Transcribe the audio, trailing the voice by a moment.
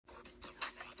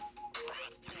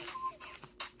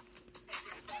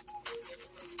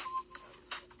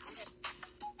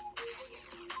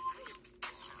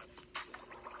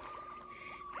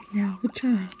Now the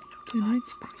time.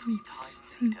 Tonight's time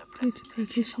to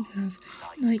petition of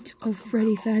Night of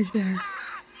Freddy Fazbear.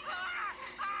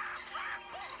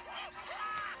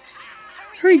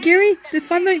 Hurry, Gary! The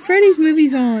Five Nights at Freddy's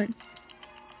movie's on!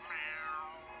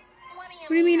 What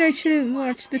do you mean I shouldn't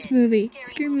watch this movie?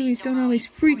 Scary movies don't always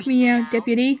freak me out,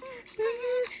 Deputy.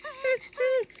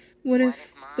 What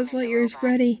if Buzz Lightyear is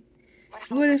Freddy?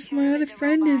 What if my other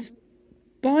friend is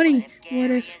Bonnie?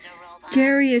 What if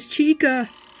Gary is Chica?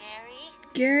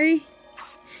 Gary?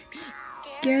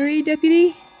 Gary,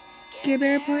 Deputy? Gary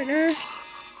Bear Partner?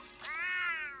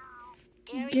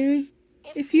 Gary?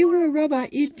 If you were a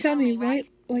robot, you'd tell me, right?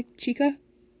 Like Chica?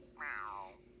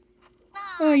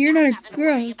 Oh, you're not a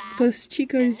girl, because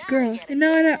Chica is a girl. And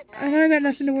now I got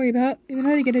nothing to worry about. And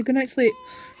now I get a good night's sleep.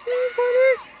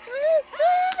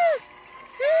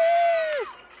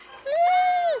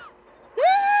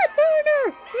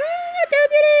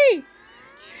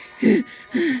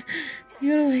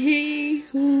 Yodel hee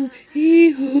hoo hee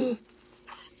hoo.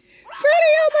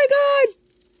 Freddy, oh my god!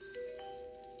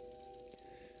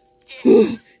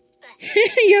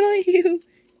 Yodel hee hoo.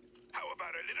 How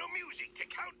about a little music to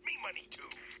count me money to?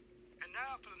 And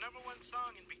now for the #1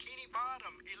 song in Bikini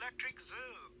Bottom, Electric Zoo.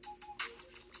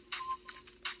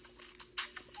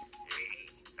 Hey,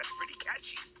 that's pretty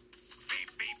catchy. Beep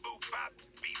beep boop bop,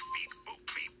 beep beep boop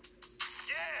beep.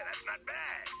 Yeah, that's not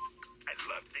bad. I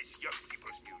love this young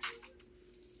people's music.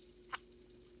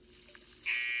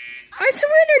 I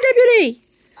surrender, Deputy!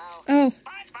 Oh,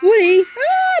 Woody!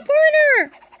 Ah,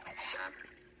 Partner!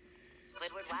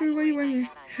 Squidward, why are you wearing your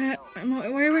hat? Why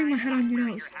are you wearing my hat on your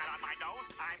nose?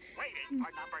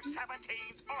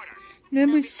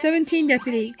 Number 17,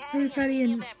 Deputy. Everybody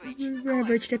and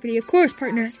average, Deputy. Of course,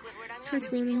 Partner. So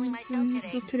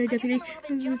Squidward, today, Deputy.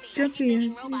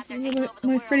 Jumpy.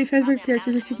 My Freddy Fazbear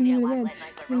characters are taking over the world.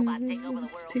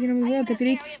 Taking over the world,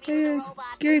 Deputy.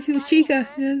 Gary, if he was Chica.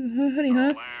 Honey,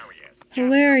 huh?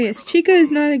 Hilarious. Chica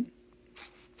is not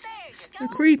a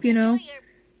creep, you know.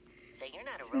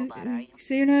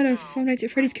 So you're not a Five Nights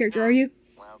at Freddy's character, are you?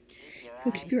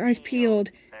 Well, keep your eyes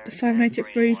peeled. The Five Nights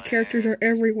at Freddy's characters are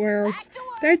everywhere.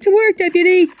 Back to work,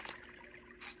 Deputy! I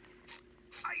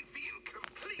feel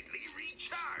completely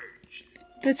recharged.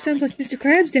 That sounds like Mr.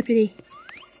 Krabs, Deputy.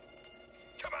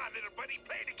 Come on, little buddy,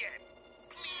 play it again.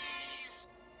 Please.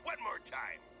 One more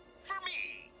time. For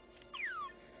me.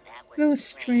 That was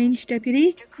strange,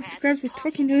 Deputy. Mr. Krabs was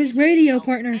talking to his radio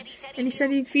partner, and he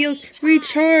said he feels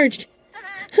recharged.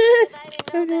 I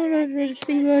don't know if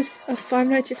he was a Five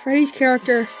Nights at Freddy's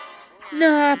character.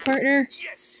 Nah, partner.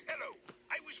 Yes, hello.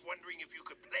 I was wondering if you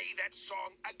could play that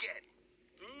song again.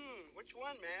 Which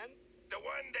one, man? The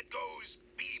one that goes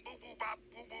beep boo boo bop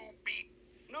boo boo beep.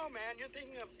 No, man, you're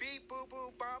thinking of beep boo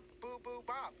boo bop boo boo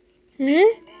bop. Hmm?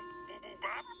 Boo boo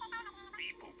bop.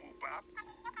 Beep boo boo bop.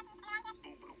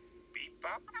 Boo boo beep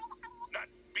bop. Not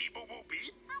beep boo boo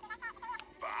beep.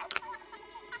 Bop.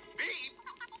 Beep.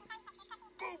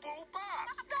 Boo boo bop.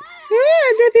 Ah,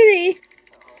 Deputy!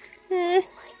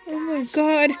 Oh my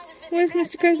god. Why is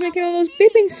Mr. Krabs making all those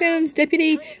beeping sounds,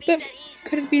 Deputy? But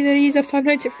could it be that he's a Five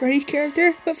Nights at Freddy's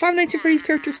character? But Five Nights at Freddy's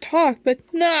characters talk, but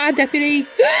nah, Deputy.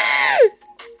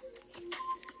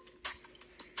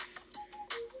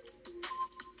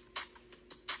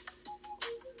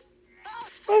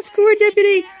 Oh, score,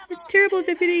 Deputy! It's terrible,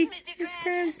 Deputy! Mr.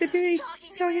 Krabs, Deputy!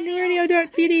 Talking to radio,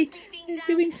 Deputy! His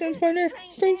beeping sounds, partner!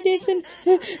 Strange dancing!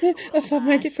 A Five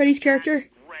Nights at Freddy's character!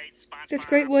 That's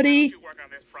great, Woody!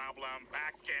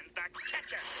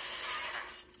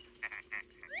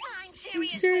 I'm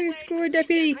serious, score,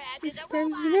 Deputy! Mr. Krabs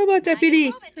is a robot,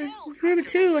 Deputy! Robot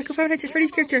too, like a Five Nights at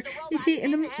Freddy's character! You see,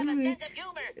 in the movie...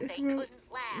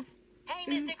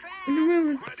 In the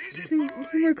room,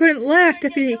 Humor couldn't laugh,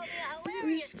 Deputy.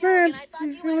 Mr. Krabs,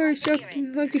 hilarious joke.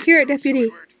 I'd like to hear it,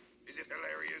 Deputy. Is it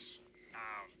hilarious?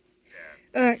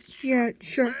 Yeah,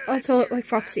 sure. I'll tell it like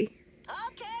Foxy.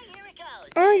 Okay, here it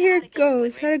goes. Alright, here it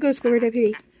goes. How'd it go, Squidward,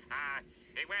 Deputy?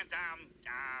 It went,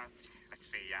 let's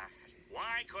see,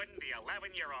 why couldn't the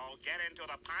 11-year-old get into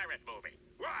the pirate movie?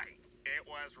 Why? It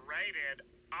was rated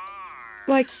R.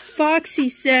 Like Foxy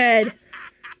said.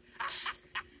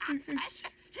 R.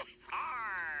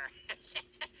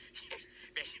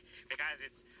 Because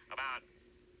it's about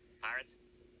pirates.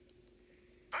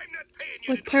 I'm not paying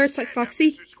you Like to pirates like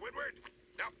Foxy? Mr. Squidward.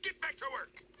 Now get back to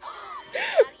work.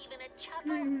 Not even a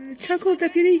chuckle. Chuckle,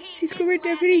 Deputy. See, Squidward,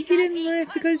 Deputy. He didn't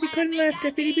laugh because he couldn't laugh,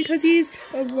 Deputy, because he's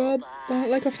a robot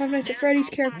like a Five Nights at Freddy's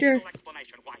character. No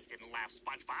explanation why he didn't laugh,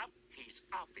 SpongeBob. He's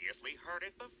obviously heard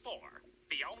it before.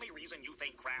 The only reason you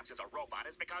think Krabs is a robot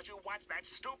is because you watched that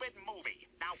stupid movie.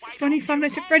 Now, why Funny don't Five you...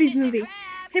 Nights at Freddy's movie.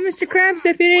 Hey, Mr. Krabs,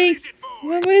 Deputy. Is it, boy?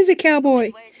 What is a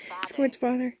cowboy? Squid's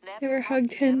father never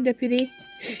hugged him, Deputy.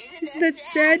 Isn't that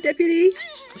sad, Deputy?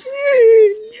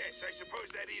 Yes, I suppose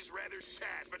that is rather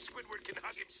sad, but Squidward can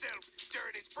hug himself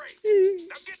during his break.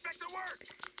 Now get back to work!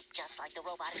 Just like the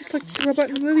robot. Just like the robot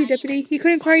in the movie, Deputy. He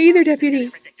couldn't cry either, Deputy.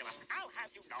 Ridiculous. I'll have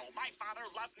you know, my father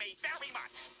loved me very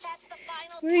much. That's the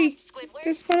final Wait, test, Squidward.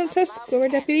 this final test,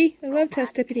 Squidward, Deputy. A love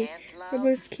test, Deputy.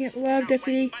 Robots can't love,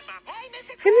 Deputy.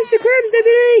 Hey, Mr. Krabs,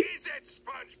 Deputy! Is it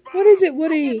SpongeBob? What is it,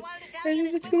 Woody?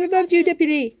 Squidward loved you,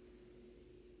 Deputy.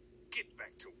 Get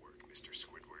back to work, Mr.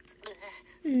 Squidward.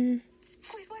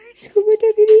 Squidward? Squidward,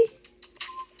 Deputy.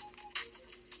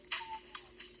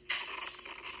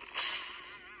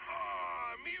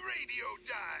 Ah, me radio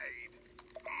died.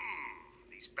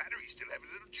 These batteries still have a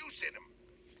little juice in them.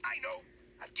 I know.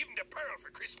 I'll give them to Pearl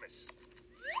for Christmas.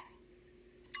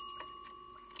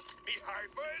 Me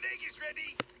hard-boiled egg is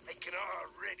ready. I can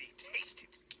already taste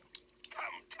it.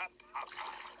 Come to Papa.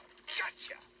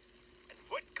 Gotcha. And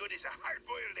what good is a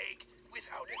hard-boiled egg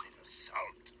without a little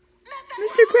salt?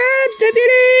 Mr. Krabs,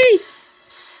 Deputy!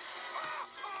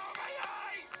 Oh, my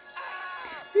eyes!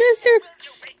 Mr.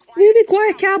 You be quiet. Will you be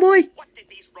quiet, cowboy? What did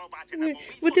these robots in the movie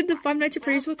What did the look Five Nights at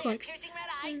Freddy's look like? Piercing red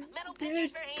eyes, metal They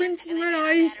pinchers had for hands, prints and and red they got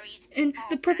eyes, batteries. and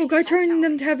the purple guy turned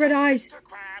them to have red eyes. Mr.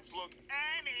 Krabs look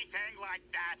anything like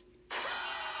that?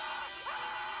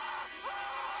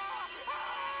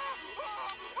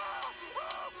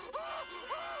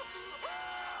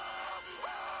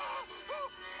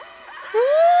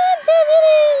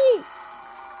 Deputy!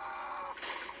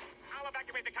 I'll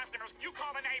evacuate the customers. You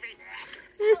call the Navy.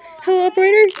 Hello,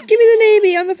 operator. Give me the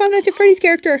Navy. I'm the Five Nights at Freddy's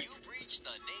character. You've reached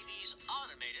the Navy's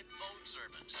automated phone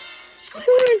service.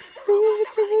 Squidward,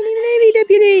 what's the Navy,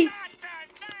 Deputy? Not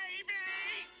the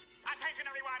Navy! Attention,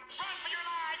 everyone. Run for your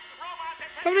lives. Robots are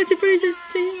Five Nights at Freddy's is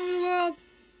taking over the world.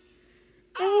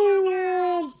 Our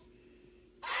world.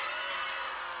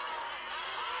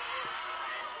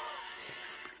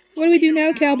 What do we do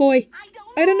now, cowboy?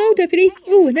 I don't know, Deputy.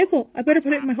 Ooh, a nickel. I better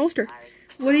put it in my holster.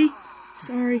 Woody,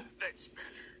 sorry. That's better.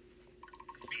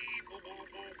 Beep, boo, boo,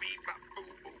 boo, beep, bop, boo,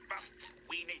 boo, bop.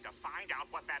 We need to find out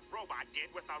what that robot did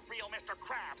with the real Mr.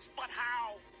 Krabs. But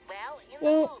how?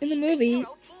 Well, in the movie, the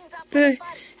hero teams up with a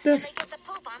buddy, the- and they get the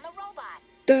poop on the robot.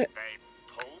 The They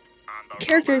poop on the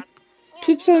character robot?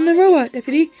 poops on the robot,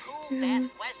 Deputy. Poop, ask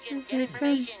questions, get It's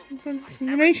information.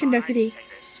 information, I Deputy. say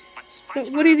this, But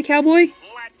SpongeBob, Woody the cowboy?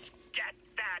 let's get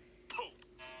that poop.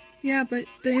 Yeah, but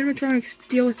the animatronics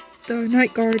deal with the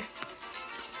night guard.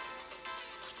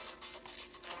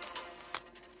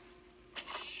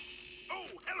 Oh,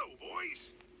 hello,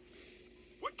 boys.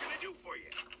 What can I do for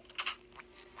you?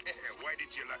 Why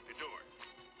did you lock the door?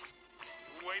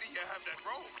 Why do you have that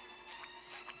rope?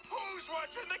 Who's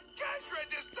watching the cash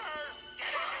register?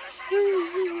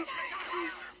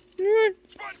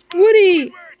 SpongeBob, Woody!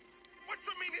 Squidward, what's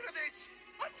the meaning of this?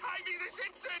 Untie me this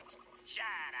instant!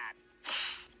 Shut up.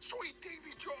 Sweet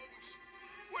Davy Jones,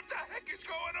 what the heck is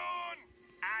going on?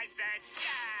 I said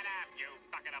shut up, you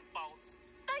bucket of bolts.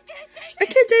 I can't take I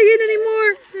can't take it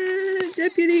anymore!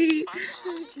 Deputy!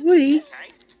 Woody?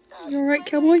 Okay? You alright,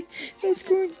 cowboy? Let's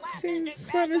go and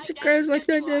slap Mr. Krabs like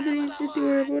that, Deputy. Just do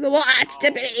whatever to watch,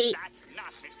 Deputy! That's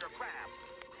not Mr. Krabs.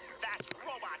 That's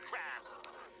Robot Krabs.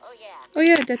 Oh, yeah. Oh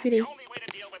yeah, Deputy. The only way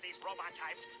to deal with these robot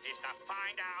types is to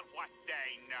find out what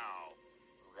they know.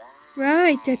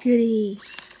 Right, Deputy.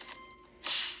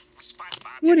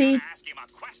 SpongeBob, Woody. you gotta ask him a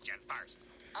question first.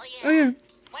 Oh, yeah. Oh yeah.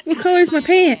 What color's my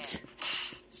pants?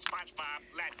 SpongeBob,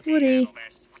 let me Woody. handle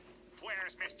this.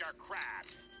 Where's Mr.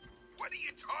 Krabs? What are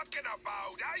you talking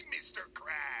about? I'm Mr.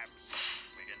 Krabs.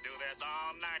 We can do this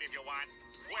all night if you want.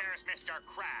 Where's Mr.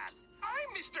 Krabs? I'm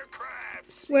Mr.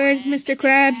 Krabs. Where's Mr.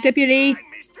 Krabs, Deputy? I'm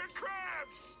Mr.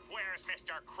 Krabs. Where's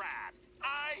Mr. Krabs?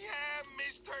 I am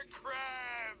Mr.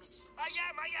 Krabs. I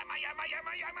am.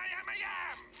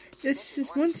 This is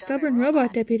one stubborn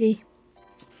robot, Deputy.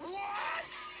 What?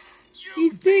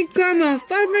 You think I'm a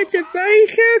Five Nights at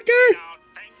Freddy's character? Don't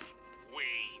think we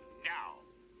know.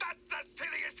 That's the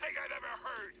silliest thing I've ever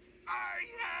heard.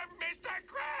 I am Mr.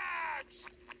 Krabs.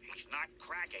 He's not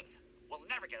cracking. We'll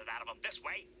never get it out of him this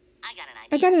way. I got an idea.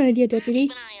 I got an idea,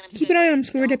 Deputy. Keep an eye on him,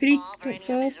 Squidward, Deputy. Don't Don't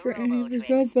fall for any of his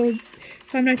robo robo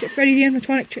Five Nights at Freddy the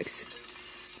animatronic tricks.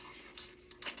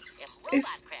 If If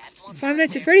Robot Krabs won't Five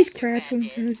Nights at tell Freddy's Mr.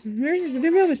 Krabs, is, the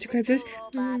real Mr. Krabs is,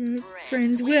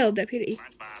 friends will, Deputy.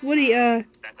 Woody, That's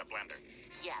a blender.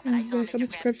 Yeah, but I saw saw Mr.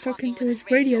 Mr. Krabs talking to with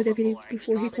his radio deputy before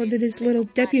before he all called this it his little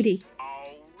little deputy. Oh,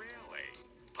 really?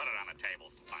 Put it on the table,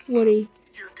 SpongeBob. Woody.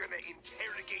 You're gonna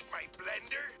interrogate my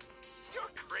blender?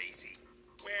 You're crazy.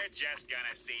 We're just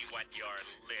gonna see what your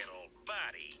little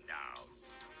buddy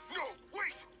knows. No,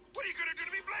 wait. What are you gonna do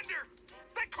to me, Blender?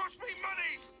 That cost me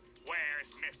money. Where's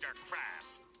Mr.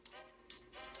 Krabs?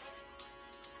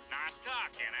 Not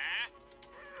talking, eh?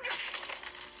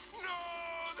 No,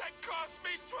 that cost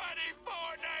me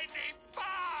 $24.95.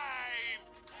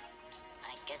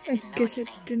 I guess it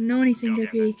didn't know anything, Go get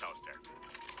Deputy. that toaster.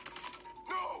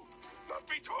 No, not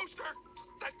me toaster.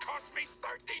 That cost me $32.50.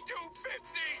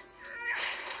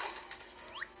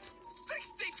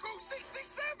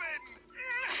 $62.67.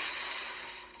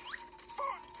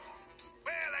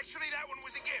 Well, actually, that one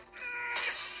was a gift.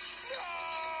 No!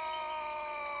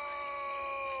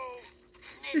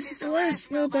 This is the last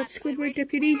robot Squidward,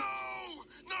 Deputy. No!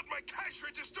 Not my cash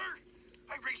register.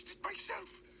 I raised it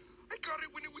myself. I got it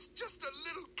when it was just a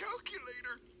little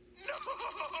calculator. No!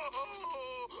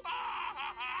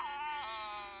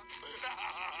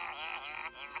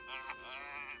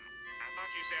 I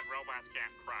thought you said robots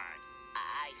can't cry.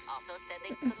 I also said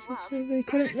they couldn't So love. they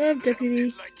couldn't love,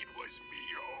 Deputy. Like it was me,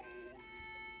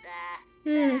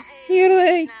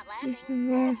 Yodeling! Not laughing.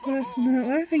 That's not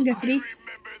laughing, I Deputy.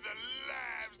 remember the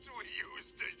laughs we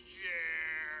used to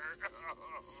share.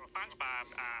 SpongeBob,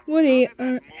 Woody,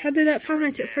 how did that Five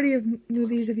Nights at Freddy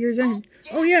movies of yours end?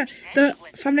 Oh yeah, the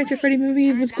Five Nights at Freddy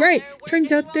movie was great.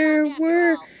 Turns out there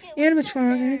were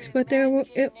animatronics, but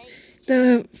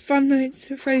the Five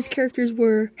Nights at Freddy's characters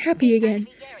were happy again.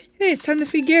 Hey, it's time to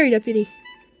feed Gary, Deputy.